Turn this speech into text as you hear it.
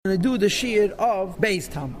going to do the shir of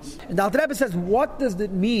Beis Tammuz. And the Alter Rebbe says, what does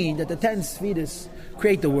it mean that the 10 Sfiras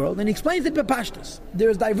create the world? And he explains it b'pashtus.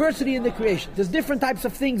 There's diversity in the creation. There's different types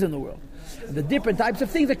of things in the world. And the different types of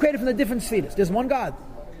things are created from the different Sfiras. There's one God.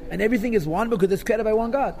 And everything is one because it's created by one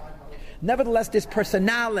God. Nevertheless, there's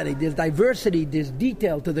personality, there's diversity, there's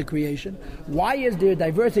detail to the creation. Why is there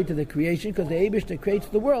diversity to the creation? Because the Eibishter creates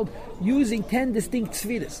the world using 10 distinct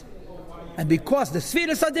Sfiras. And because the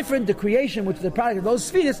Sfiras are different, the creation, which is the product of those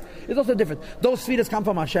Sfiras, is also different. Those Sfiras come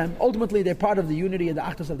from Hashem. Ultimately, they're part of the unity and the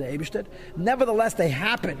achdus of the Eibishter. Nevertheless, they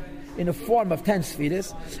happen in the form of 10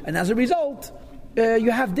 Sfiras. And as a result, you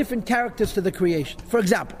have different characters to the creation. For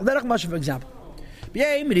example, on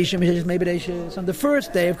the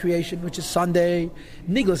first day of creation, which is Sunday,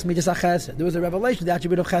 Niglas Midas HaChesed, there was a revelation of the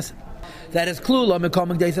attribute of Chesed. That is Klula,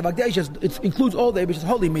 Mekoming Days of Akdashas. It includes all the Eibishter's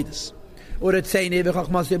holy Midas. Or it's saying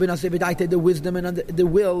the wisdom and the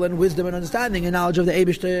will and wisdom and understanding and knowledge of the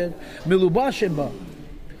Eibishter Milubashim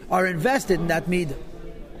are invested in that midah.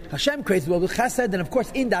 Hashem creates the world with Chesed, and of course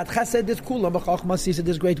in that Chesed there's Kulam B'chachmas,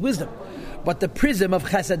 there's great wisdom. But the prism of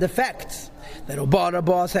Chesed affects that Obara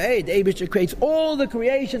Ba'as Ha'ed, the Eibishter creates all the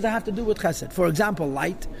creations that have to do with Chesed. For example,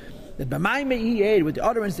 light. That B'mayim Me'iyed, with the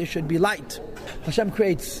utterance there should be light. Hashem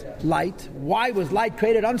creates light. Why was light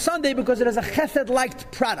created on Sunday? Because it is a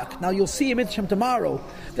Chesed-like product. Now you'll see in Mitzvah tomorrow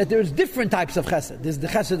that there's different types of Chesed. There's the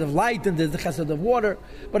Chesed of light and there's the Chesed of water.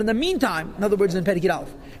 But in the meantime, in other words, in Perikid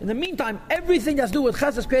Aleph, in the meantime, everything that's to do with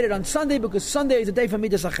Chesed is created on Sunday because Sunday is a day for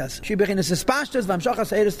Midas HaChesed. Shibechin is Pashtas,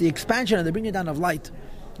 Vamshachas Eiris, the expansion and the bringing down of light.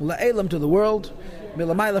 La'elam to the world,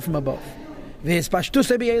 Milamayla from above. And the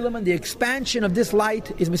expansion of this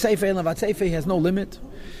light is Miseife Elam Vatseife, has no limit.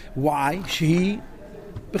 Why? She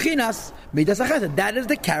Bechinas Midas HaChesed. That is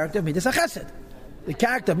the character of Midas HaChesed. The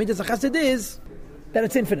character of Midas HaChesed is that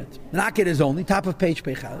it's infinite. Naked is only, top of page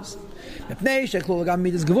Pechaz.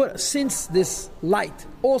 Since this light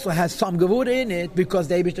also has some Gevura in it, because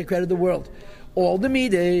the Eibishter created the world, all the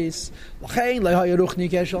midas,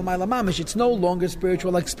 it's no longer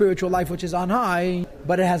spiritual like spiritual life which is on high,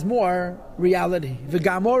 but it has more reality. It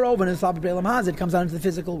comes out into the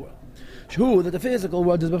physical world. That the physical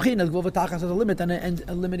world is has a limit and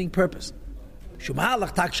a limiting purpose. There's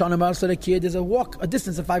a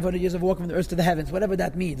distance of 500 years of walk from the earth to the heavens, whatever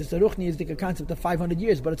that means. It's a ruchni is the concept of 500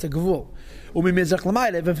 years, but it's a gevul.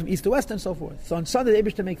 From east to west and so forth. So on Sunday, the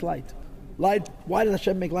Eibishter makes light. Light. Why does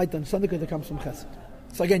Hashem make light on Sunday? Because it comes from Chesed.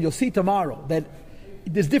 So again, you'll see tomorrow that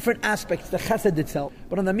there's different aspects to Chesed itself.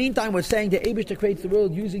 But in the meantime, we're saying the Eibishter creates the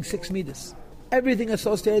world using 6 midas. Everything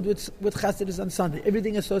associated with Chesed is on Sunday.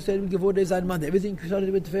 Everything associated with Gevurah is on Monday. Everything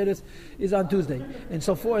associated with Tiferes is on Tuesday, and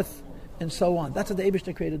so forth and so on. That's how the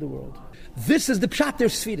Eibishter created the world. This is the Pshat,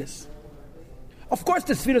 there's Sfiras. Of course,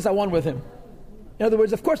 the Sfiras are one with him. In other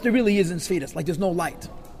words, of course, there really isn't Sfiras, like there's no light.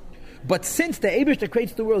 But since the Eibishter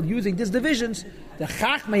creates the world using these divisions, the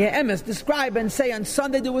Chachmei Emes describe and say on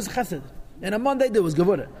Sunday there was Chesed, and on Monday there was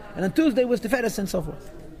Gevurah, and on Tuesday was Tiferes, and so forth.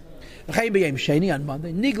 On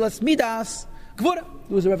Monday, Niglas Midas Gevurah.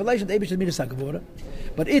 It was a revelation of Eibishter's Midas HaGevurah.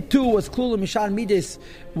 But it too was Klul Mishal Midas,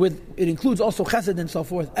 it includes also Chesed and so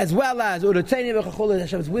forth, as well as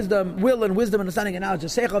Hashem's wisdom, will and wisdom, understanding and knowledge, the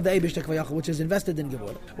Seichel of the Eibishter, which is invested in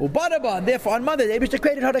Gevurah. And therefore on Monday, the Eibishter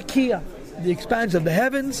created Harakia, the expanse of the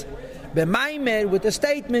heavens, with the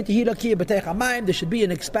statement, there should be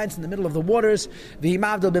an expanse in the middle of the waters,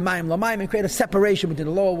 and create a separation between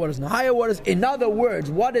the lower waters and the higher waters. In other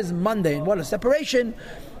words, what is Monday and what is separation?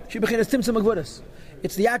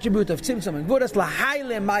 It's the attribute of Tzimtzum and Gvuras,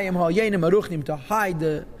 to hide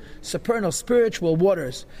the supernal spiritual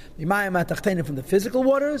waters from the physical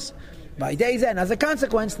waters. By days and as a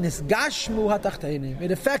consequence,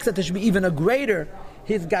 it affects that there should be even a greater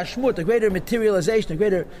his gashmut, a greater materialization, a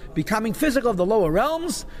greater becoming physical of the lower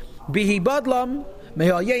realms, bihi badlam,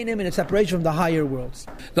 in its separation from the higher worlds.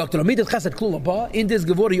 In this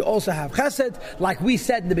Gevurah you also have Chesed, like we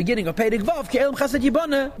said in the beginning of Perek Vav,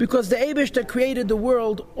 because the Eibishter created the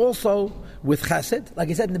world also with Chesed, like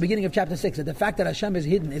he said in the beginning of chapter 6, that the fact that Hashem is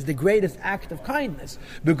hidden is the greatest act of kindness,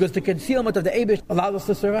 because the concealment of the Eibishter allows us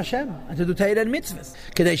to serve Hashem and to do Torah and mitzvahs.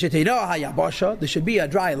 There should be a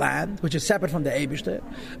dry land which is separate from the Eibishter.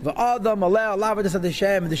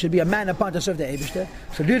 There should be a man upon to serve the Eibishter.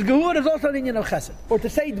 So this Gevurah is also an union of Chesed. Or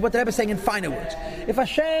to say what the Rebbe is saying in finer words, if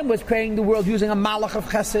Hashem was creating the world using a malach of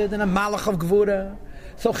Chesed and a malach of Gevurah,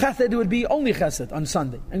 So Chesed would be only Chesed on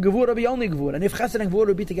Sunday, and Gevura would be only Gevura. And if Chesed and Gevura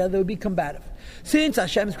would be together, they would be combative. Since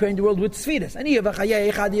Hashem is creating the world with Sfiris, and the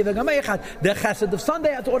Chesed of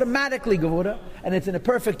Sunday has automatically Gevura, and it's in a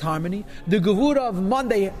perfect harmony. The Gevura of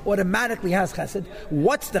Monday automatically has Chesed.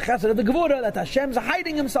 What's the Chesed of the Gevura? That Hashem's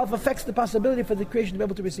hiding himself affects the possibility for the creation to be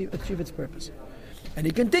able to achieve its purpose. And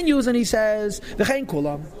he continues and he says, V'chein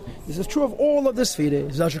kulam. This is true of all of the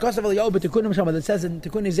Sfiris. That says in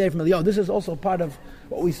Tikkun Izeh from Eliyahu. This is also part of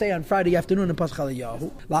what we say on Friday afternoon in Pascha Eliyahu.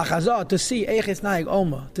 La'chazah, to see Eiches Naig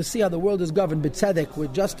Oma, to see how the world is governed b'tzedek,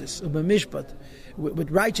 with justice, u'b'mishpat, with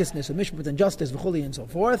righteousness, and mishpat and justice, v'chuli and so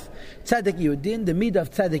forth. Tzedek yudin, the midah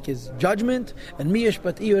of tzedek is judgment, and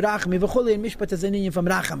mishpat iyurachmi, v'chuli, and mishpat is an inyan from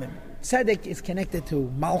rachamim. Tzedek is connected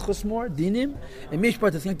to malchus more, dinim, and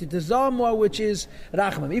mishpat is connected to zah more, which is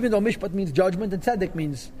rachamim. Even though mishpat means judgment and tzedek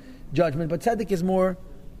means judgment, but tzedek is more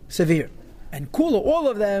severe. And kula, all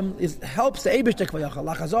of them helps the Eibishter Kvayachal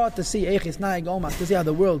Lachazah to see Eiches Naig Oma, to see how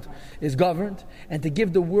the world is governed, and to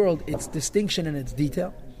give the world its distinction and its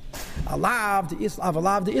detail. Alav the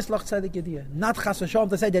Islach Tzedek Yediyah. Not Chas v'Shalom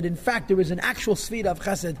to say that in fact there is an actual sphere of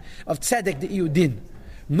Chesed, of Tzedek the Iyudin.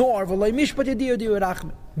 Nor v'loi mishpat yediyah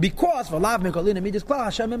rachme. Because v'lav mekolina midas klal,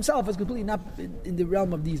 Hashem himself is completely not in the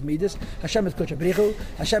realm of these midas. Hashem is kodesh brichu,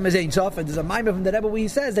 Hashem is Ein Sof, and there's a maimer from the Rebbe where he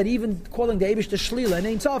says that even calling the Eibush the Shlila and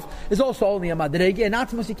Ein Sof is also only a madrege, and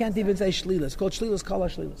Atmos you can't even say Shlila. It's called Shlilas, Kala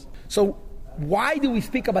Shlilas. So why do we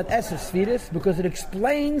speak about Esses Sfiris? Because it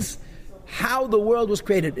explains how the world was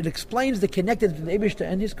created. It explains the connectedness to the Eibush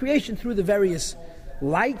and his creation through the various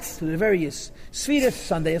lights, to the various spheres.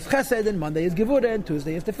 Sunday is Chesed, and Monday is Gevura, and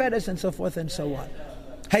Tuesday is Teferes, and so forth and so on.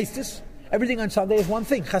 Hastis, everything on Sunday is one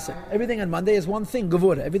thing, Chesed. Everything on Monday is one thing,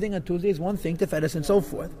 Gevura. Everything on Tuesday is one thing, Teferes, and so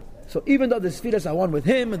forth. So even though the spheres are one with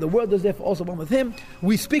Him, and the world is therefore also one with Him,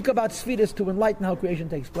 we speak about spheres to enlighten how creation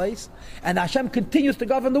takes place. And Hashem continues to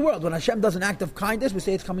govern the world. When Hashem does an act of kindness, we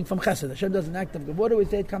say it's coming from Chesed. Hashem does an act of Gevura, we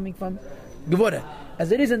say it's coming from Gevura,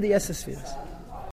 as it is in the Esses spheres.